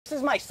this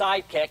is my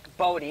sidekick,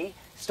 Bodie,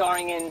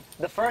 starring in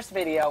the first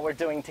video we're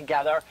doing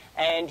together,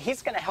 and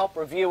he's going to help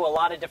review a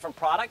lot of different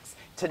products.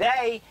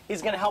 Today,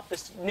 he's going to help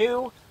this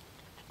new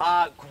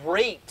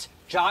great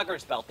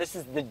joggers belt. This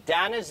is the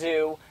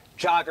Danazoo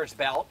joggers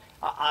belt.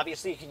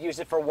 Obviously, you could use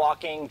it for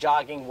walking,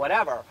 jogging,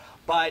 whatever,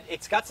 but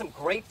it's got some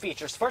great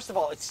features. First of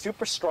all, it's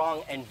super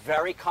strong and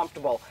very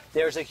comfortable.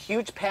 There's a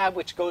huge pad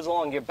which goes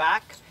along your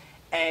back,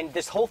 and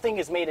this whole thing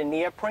is made of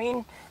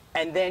neoprene,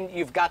 and then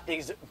you've got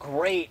these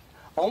great,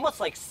 almost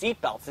like seat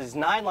belts, these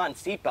nylon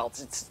seat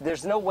belts.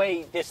 There's no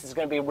way this is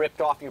going to be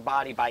ripped off your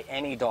body by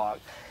any dog.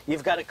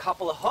 You've got a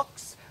couple of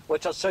hooks,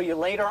 which I'll show you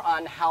later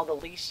on how the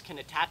leash can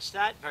attach to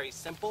that. Very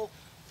simple.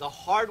 The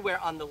hardware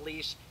on the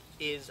leash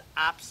is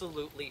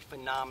absolutely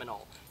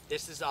phenomenal.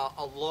 This is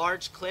a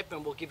large clip,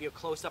 and we'll give you a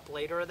close-up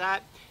later of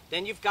that.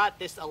 Then you've got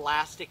this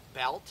elastic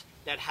belt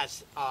that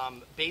has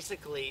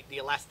basically the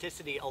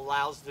elasticity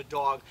allows the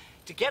dog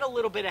to get a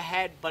little bit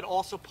ahead, but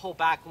also pull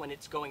back when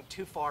it's going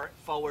too far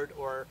forward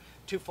or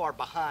too far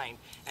behind.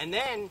 And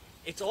then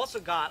it's also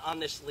got on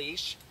this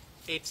leash,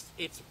 it's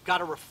got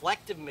a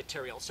reflective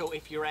material. So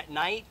if you're at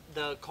night,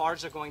 the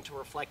cars are going to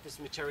reflect this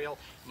material,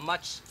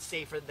 much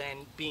safer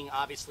than being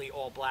obviously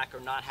all black or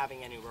not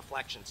having any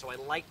reflection. So I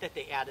like that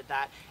they added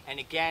that. And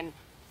again,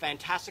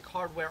 fantastic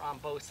hardware on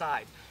both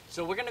sides.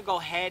 So we're going to go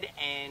ahead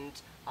and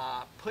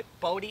put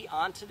Bodie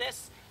onto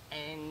this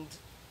and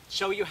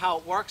show you how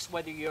it works,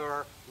 whether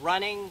you're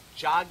running,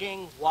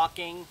 jogging,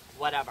 walking,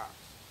 whatever.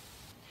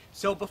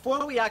 So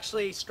before we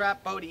actually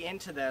strap Bodie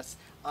into this,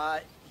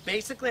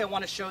 basically I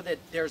want to show that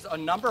there's a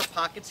number of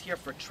pockets here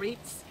for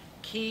treats,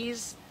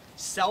 keys,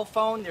 cell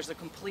phone. There's a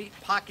complete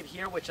pocket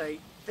here which I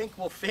think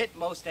will fit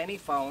most any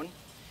phone.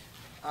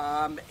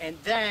 And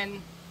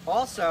then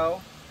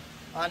also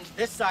on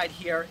this side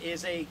here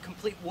is a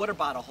complete water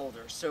bottle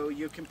holder. So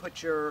you can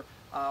put your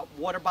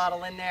water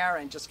bottle in there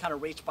and just kind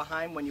of reach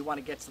behind when you want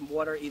to get some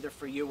water, either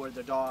for you or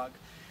the dog.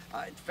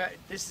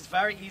 This is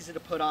very easy to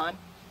put on.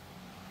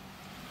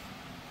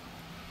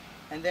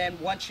 And then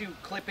once you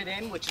clip it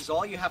in, which is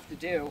all you have to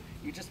do,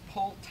 you just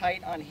pull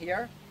tight on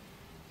here,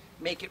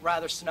 make it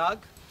rather snug,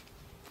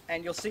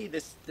 and you'll see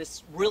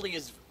this really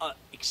is an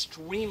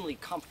extremely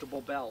comfortable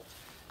belt.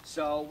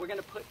 So we're going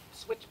to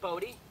switch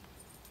Bodie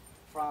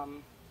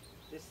from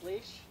this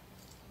leash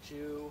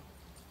to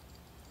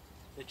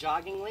the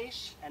jogging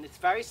leash, and it's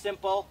very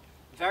simple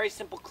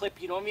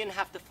clip. You don't even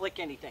have to flick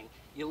anything.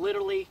 You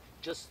literally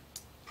just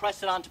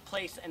press it onto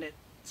place and it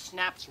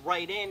snaps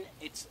right in.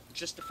 It's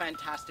just a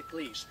fantastic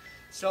leash.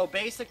 So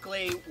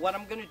basically what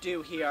I'm going to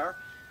do here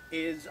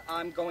is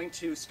I'm going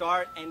to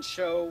start and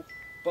show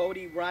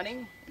Bodie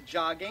running,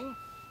 jogging.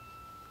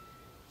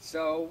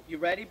 So you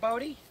ready,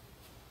 Bodie?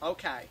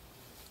 Okay.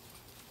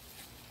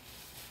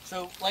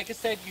 So like I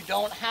said, you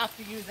don't have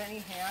to use any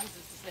hands.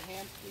 This is a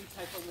hands-free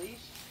type of leash.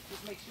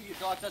 Just make sure your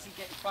dog doesn't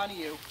get in front of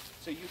you.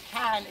 So you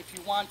can, if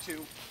you want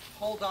to,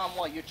 hold on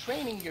while you're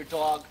training your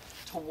dog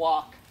to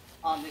walk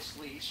on this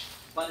leash.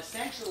 But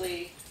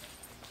essentially,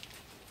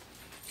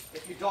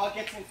 if your dog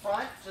gets in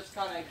front, just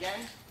kind of, again,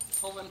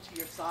 pull them to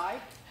your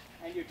side,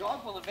 and your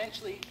dog will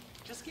eventually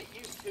just get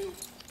used to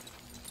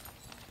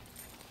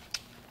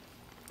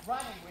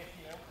running with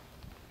you.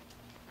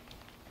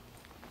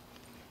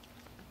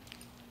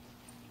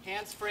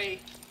 Hands-free,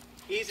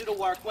 easy to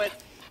work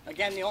with.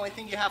 Again, the only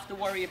thing you have to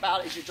worry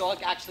about is your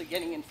dog actually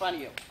getting in front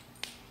of you.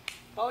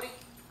 Bodie.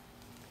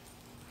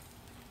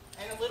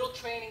 And a little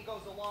training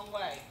goes a long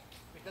way,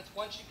 because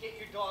once you get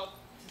your dog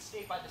to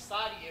stay by the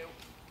side of you,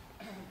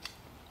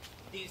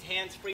 these hands-free